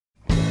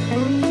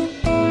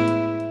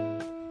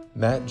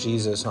Met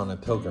Jesus on a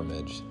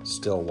pilgrimage,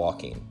 still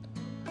walking.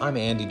 I'm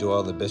Andy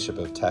Doyle, the Bishop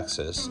of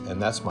Texas,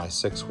 and that's my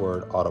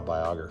 6-word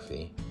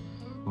autobiography.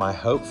 My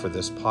hope for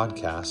this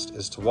podcast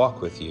is to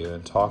walk with you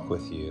and talk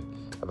with you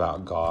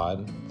about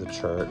God, the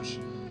church,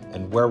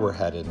 and where we're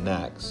headed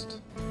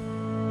next.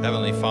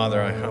 Heavenly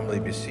Father, I humbly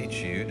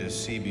beseech you to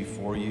see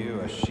before you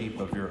a sheep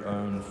of your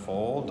own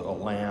fold, a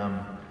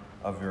lamb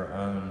of your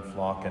own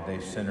flock, and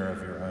a sinner of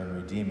your own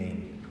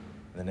redeeming.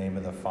 In the name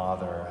of the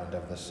Father, and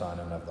of the Son,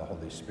 and of the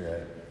Holy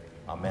Spirit.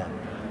 Amen.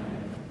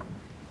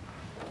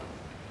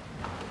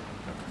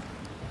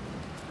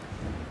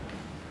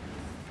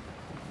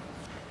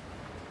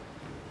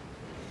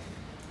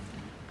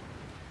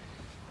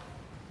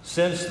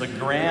 Since the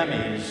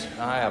Grammys,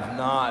 I have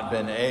not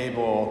been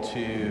able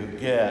to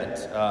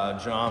get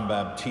John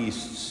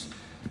Baptiste's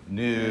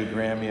new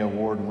Grammy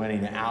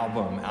Award-winning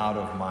album out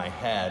of my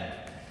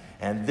head.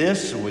 And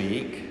this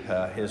week,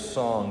 his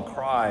song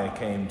Cry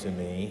came to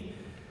me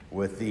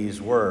with these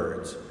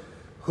words: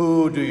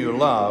 who do you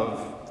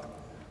love?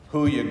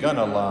 Who you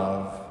gonna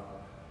love?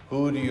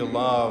 Who do you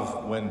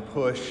love when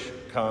push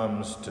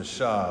comes to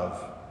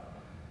shove?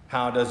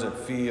 How does it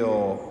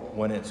feel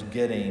when it's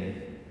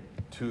getting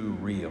too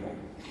real?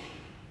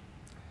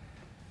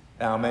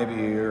 Now, maybe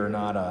you're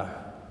not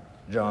a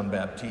John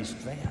Baptiste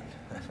fan.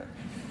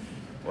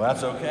 Well,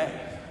 that's okay.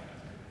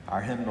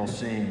 Our hymnal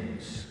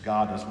sings,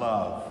 God is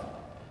love,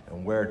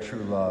 and where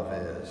true love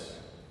is,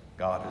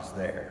 God is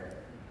there.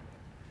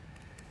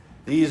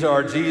 These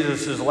are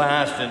Jesus'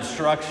 last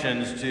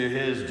instructions to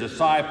his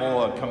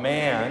disciple, a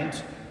command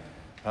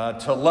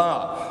to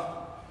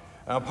love.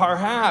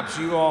 Perhaps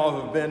you all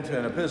who've been to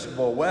an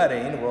Episcopal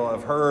wedding will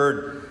have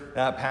heard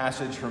that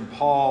passage from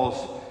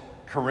Paul's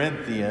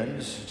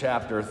Corinthians,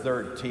 chapter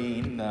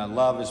 13.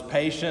 Love is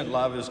patient,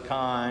 love is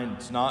kind,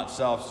 it's not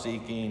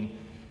self-seeking,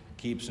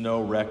 keeps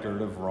no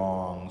record of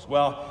wrongs.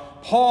 Well,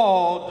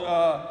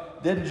 Paul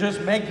didn't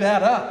just make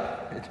that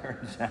up, it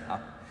turns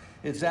out.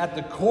 It's at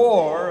the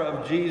core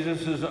of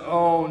Jesus'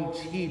 own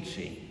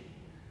teaching.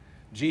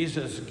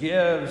 Jesus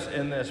gives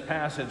in this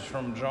passage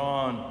from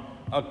John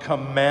a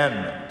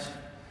commandment.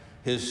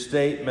 His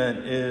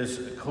statement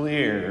is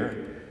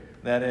clear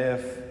that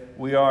if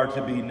we are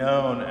to be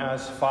known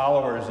as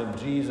followers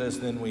of Jesus,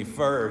 then we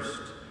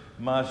first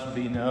must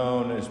be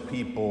known as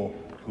people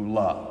who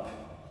love.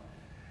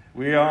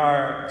 We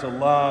are to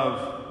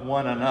love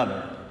one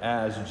another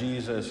as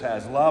Jesus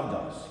has loved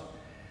us.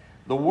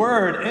 The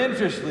word,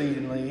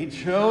 interestingly,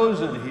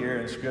 chosen here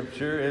in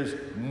Scripture is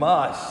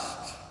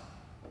must.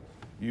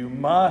 You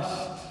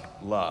must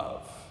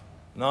love.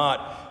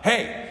 Not,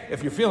 hey,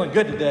 if you're feeling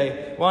good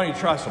today, why don't you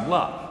try some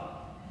love?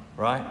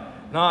 Right?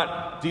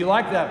 Not, do you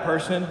like that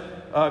person?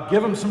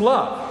 Give them some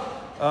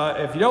love.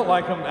 If you don't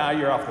like them,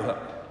 you're off the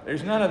hook.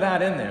 There's none of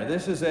that in there.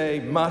 This is a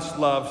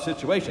must-love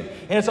situation.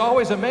 And it's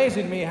always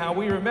amazing to me how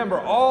we remember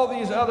all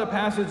these other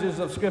passages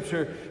of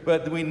Scripture,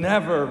 but we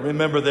never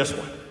remember this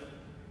one.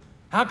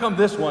 How come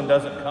this one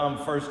doesn't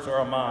come first to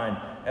our mind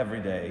every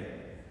day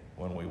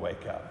when we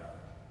wake up,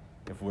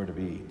 if we're to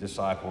be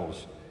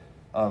disciples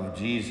of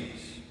Jesus?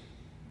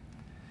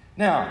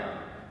 Now,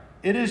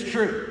 it is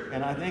true,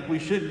 and I think we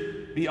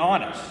should be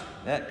honest,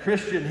 that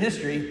Christian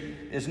history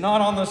is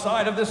not on the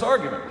side of this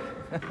argument.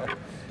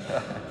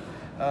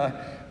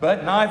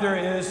 But neither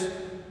is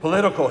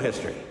political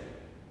history.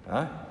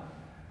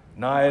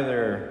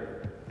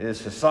 Neither is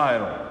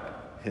societal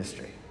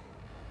history.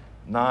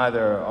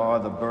 Neither are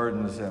the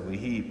burdens that we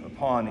heap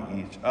upon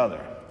each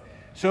other.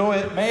 So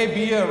it may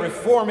be a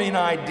reforming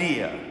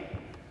idea,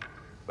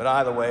 but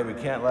either way, we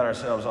can't let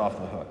ourselves off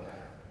the hook.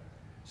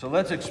 So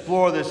let's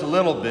explore this a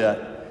little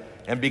bit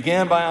and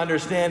begin by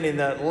understanding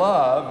that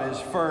love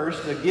is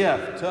first a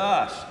gift to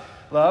us.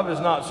 Love is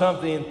not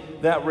something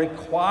that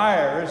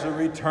requires a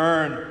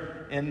return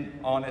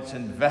on its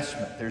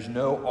investment. There's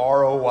no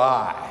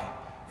ROI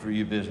for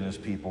you business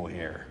people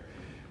here.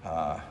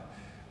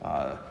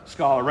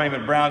 Scholar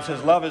Raymond Brown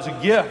says love is a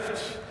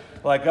gift.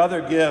 Like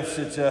other gifts,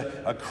 it's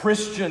a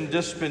Christian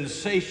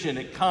dispensation.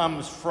 It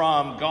comes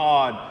from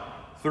God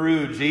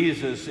through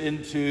Jesus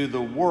into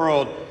the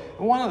world.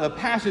 One of the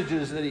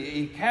passages that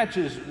he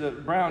catches,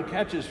 that Brown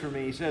catches for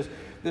me, he says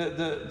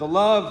the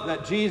love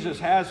that Jesus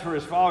has for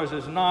his followers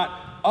is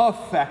not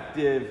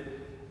affective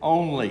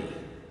only,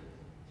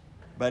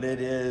 but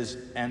it is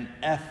an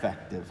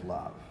effective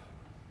love.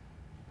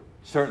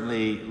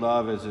 Certainly,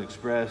 love is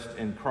expressed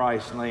in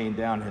Christ laying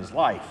down his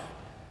life,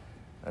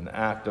 an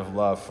act of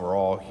love for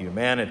all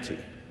humanity.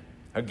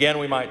 Again,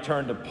 we might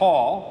turn to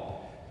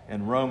Paul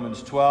in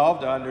Romans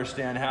 12 to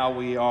understand how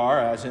we are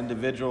as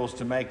individuals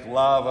to make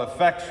love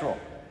effectual.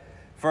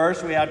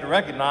 First, we have to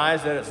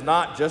recognize that it's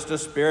not just a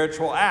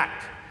spiritual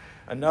act.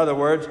 In other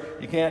words,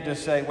 you can't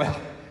just say, well,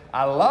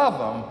 I love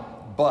them,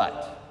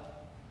 but.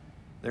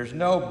 There's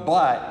no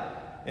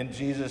but in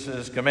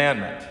Jesus'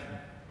 commandment.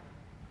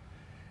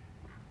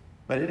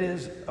 But it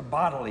is a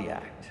bodily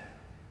act.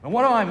 And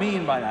what do I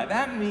mean by that?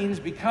 That means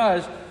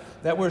because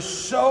that we're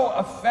so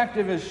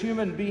effective as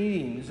human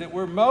beings that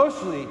we're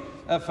mostly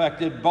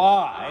affected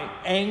by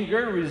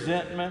anger,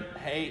 resentment,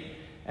 hate,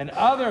 and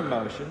other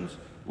motions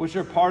which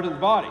are part of the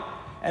body.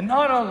 And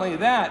not only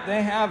that,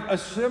 they have a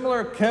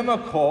similar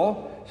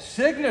chemical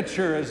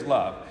signature as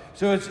love.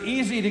 So it's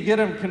easy to get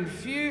them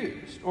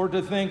confused or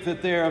to think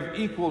that they're of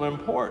equal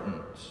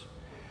importance.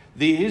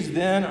 These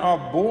then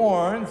are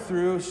born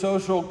through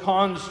social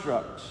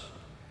constructs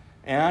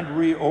and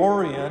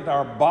reorient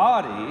our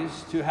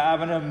bodies to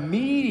have an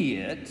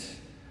immediate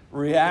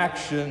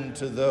reaction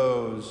to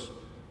those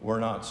we're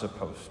not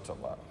supposed to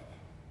love.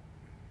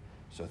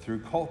 So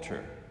through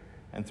culture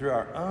and through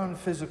our own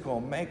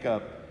physical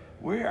makeup,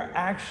 we are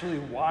actually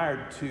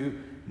wired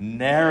to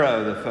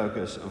narrow the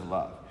focus of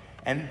love.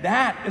 And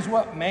that is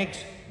what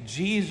makes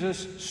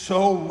Jesus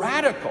so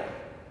radical,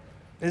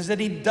 is that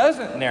he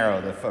doesn't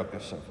narrow the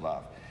focus of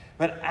love,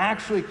 but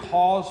actually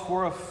calls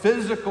for a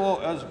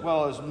physical as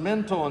well as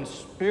mental and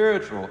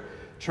spiritual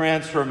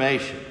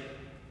transformation.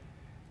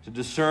 To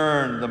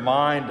discern the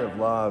mind of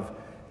love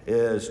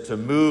is to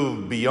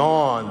move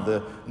beyond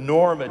the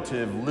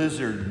normative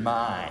lizard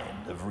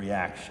mind of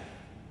reaction.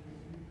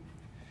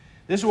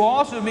 This will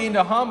also mean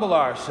to humble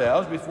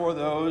ourselves before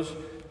those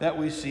that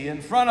we see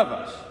in front of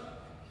us,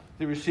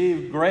 to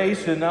receive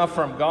grace enough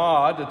from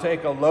God to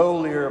take a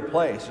lowlier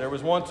place. There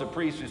was once a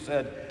priest who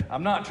said,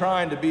 "I'm not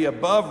trying to be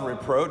above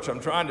reproach, I'm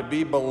trying to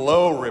be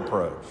below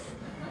reproach."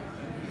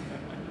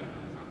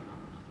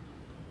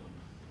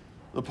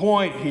 The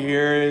point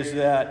here is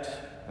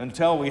that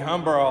until we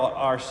humble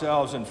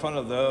ourselves in front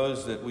of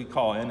those that we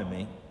call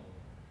enemy,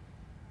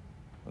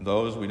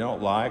 those we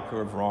don't like or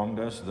have wronged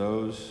us,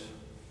 those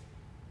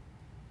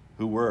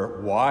who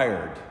we're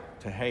wired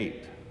to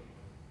hate,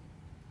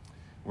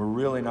 we're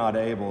really not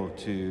able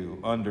to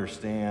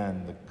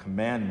understand the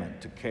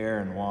commandment to care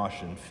and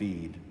wash and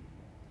feed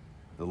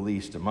the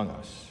least among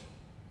us.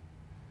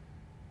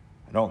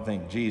 I don't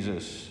think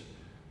Jesus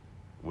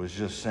was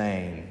just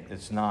saying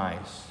it's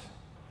nice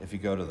if you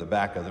go to the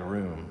back of the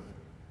room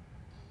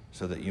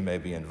so that you may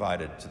be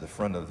invited to the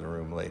front of the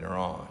room later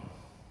on.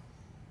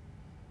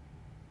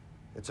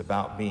 It's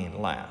about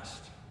being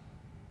last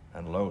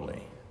and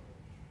lowly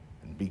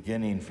and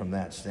beginning from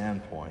that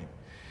standpoint.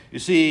 You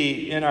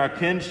see, in our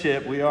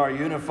kinship, we are a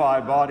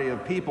unified body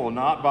of people,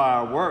 not by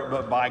our work,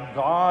 but by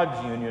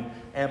God's union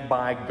and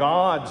by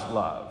God's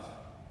love.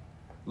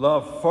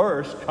 Love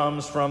first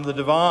comes from the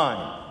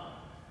divine.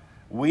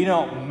 We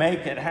don't make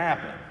it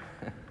happen.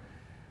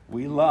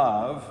 We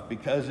love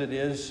because it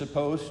is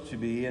supposed to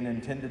be and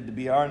intended to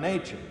be our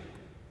nature.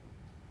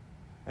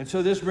 And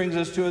so this brings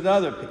us to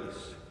another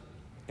piece.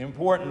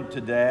 Important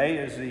today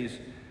as these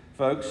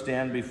folks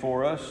stand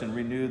before us and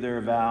renew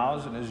their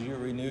vows, and as you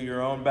renew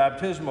your own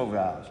baptismal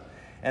vows.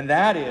 And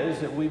that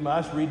is that we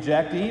must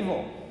reject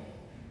evil.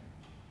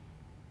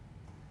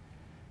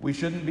 We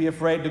shouldn't be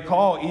afraid to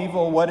call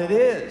evil what it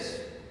is.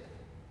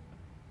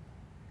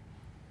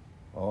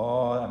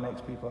 Oh, that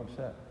makes people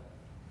upset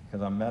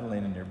because I'm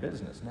meddling in your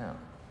business now.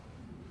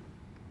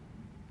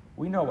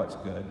 We know what's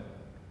good,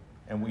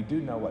 and we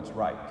do know what's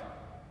right.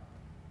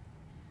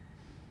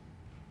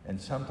 And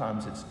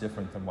sometimes it's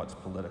different than what's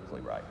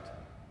politically right.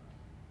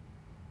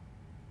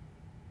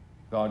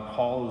 God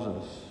calls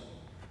us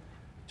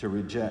to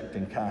reject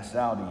and cast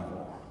out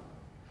evil.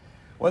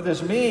 What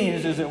this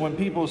means is that when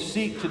people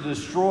seek to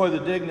destroy the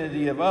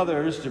dignity of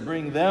others, to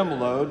bring them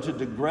low, to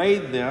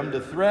degrade them,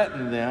 to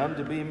threaten them,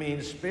 to be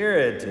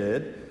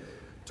mean-spirited,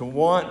 to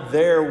want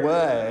their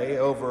way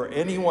over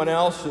anyone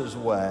else's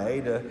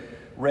way, to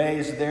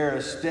raise their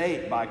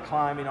estate by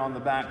climbing on the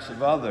backs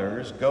of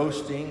others,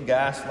 ghosting,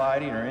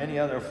 gaslighting, or any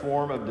other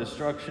form of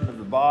destruction of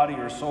the body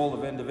or soul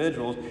of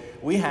individuals,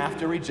 we have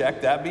to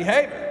reject that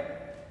behavior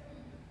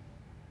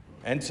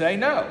and say,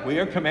 no, we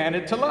are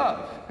commanded to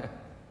love.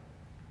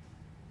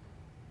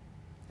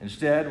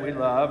 Instead, we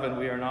love and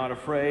we are not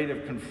afraid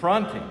of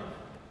confronting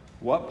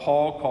what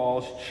Paul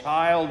calls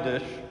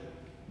childish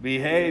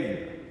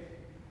behavior,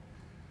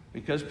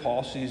 because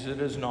Paul sees it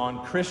as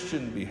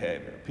non-Christian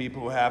behavior.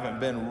 People who haven't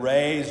been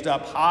raised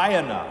up high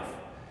enough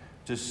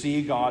to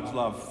see God's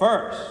love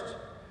first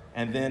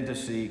and then to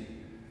seek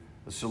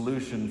the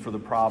solution for the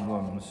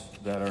problems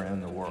that are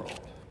in the world.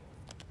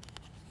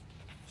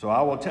 So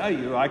I will tell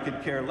you, I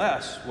could care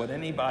less what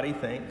anybody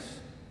thinks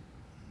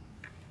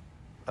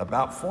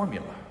about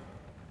formula.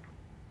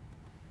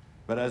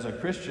 But as a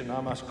Christian,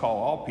 I must call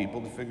all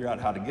people to figure out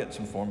how to get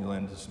some formula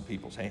into some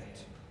people's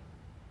hands.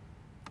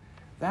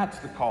 That's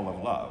the call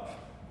of love.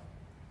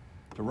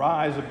 To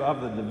rise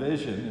above the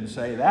division and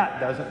say, that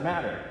doesn't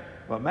matter.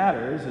 What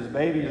matters is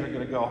babies are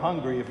going to go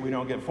hungry if we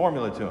don't get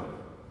formula to them.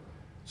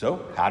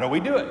 So how do we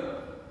do it?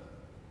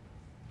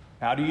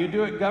 How do you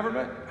do it,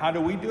 government? How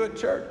do we do it,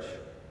 church?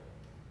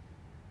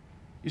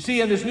 You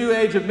see, in this new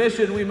age of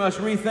mission, we must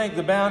rethink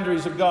the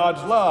boundaries of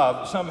God's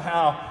love.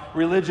 Somehow,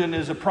 religion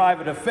is a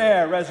private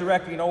affair,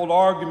 resurrecting old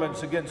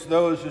arguments against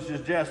those who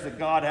suggest that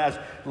God has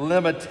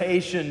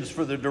limitations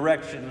for the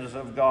directions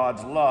of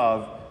God's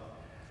love.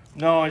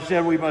 No,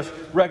 instead, we must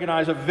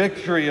recognize a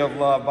victory of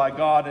love by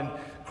God in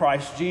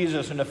Christ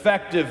Jesus, an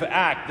effective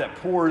act that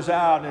pours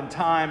out in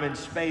time and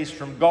space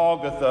from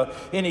Golgotha.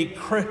 Any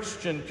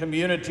Christian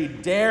community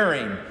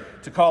daring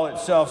to call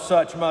itself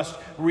such, must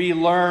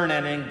relearn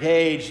and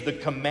engage the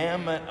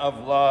commandment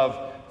of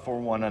love for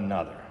one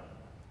another.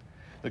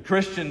 The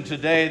Christian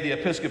today, the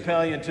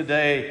Episcopalian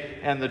today,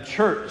 and the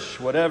church,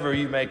 whatever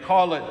you may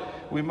call it,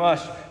 we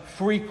must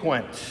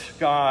frequent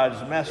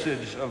God's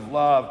message of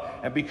love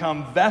and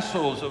become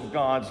vessels of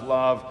God's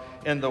love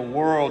in the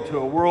world, to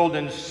a world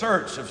in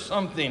search of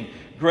something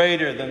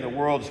greater than the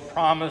world's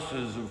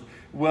promises of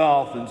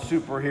wealth and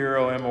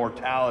superhero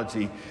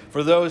immortality.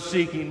 For those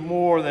seeking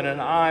more than an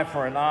eye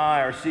for an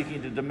eye, or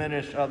seeking to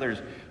diminish others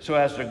so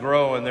as to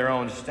grow in their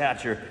own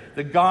stature,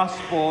 the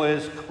gospel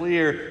is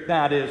clear.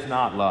 That is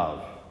not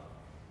love.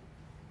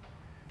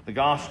 The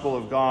gospel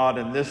of God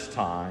in this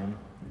time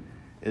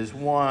is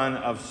one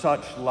of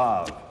such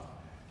love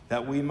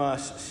that we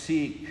must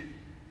seek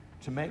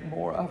to make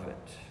more of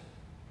it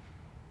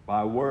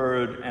by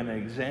word and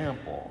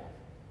example,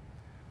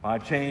 by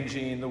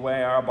changing the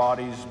way our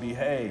bodies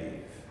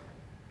behave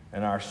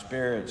and our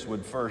spirits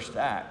would first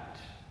act,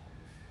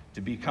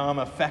 to become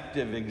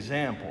effective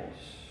examples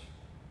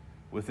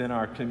within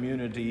our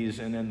communities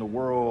and in the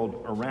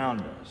world around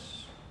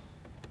us.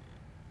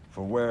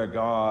 For where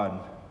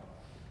God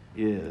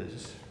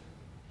is,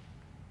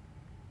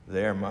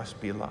 there must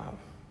be love.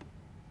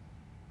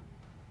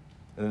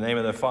 In the name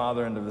of the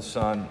Father, and of the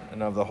Son,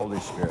 and of the Holy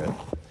Spirit.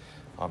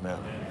 Amen.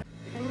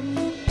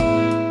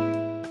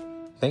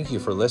 Thank you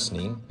for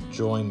listening.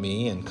 Join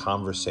me in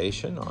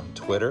conversation on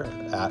Twitter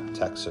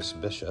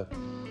 @TexasBishop,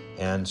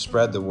 and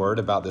spread the word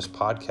about this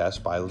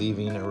podcast by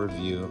leaving a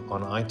review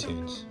on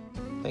iTunes.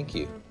 Thank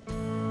you.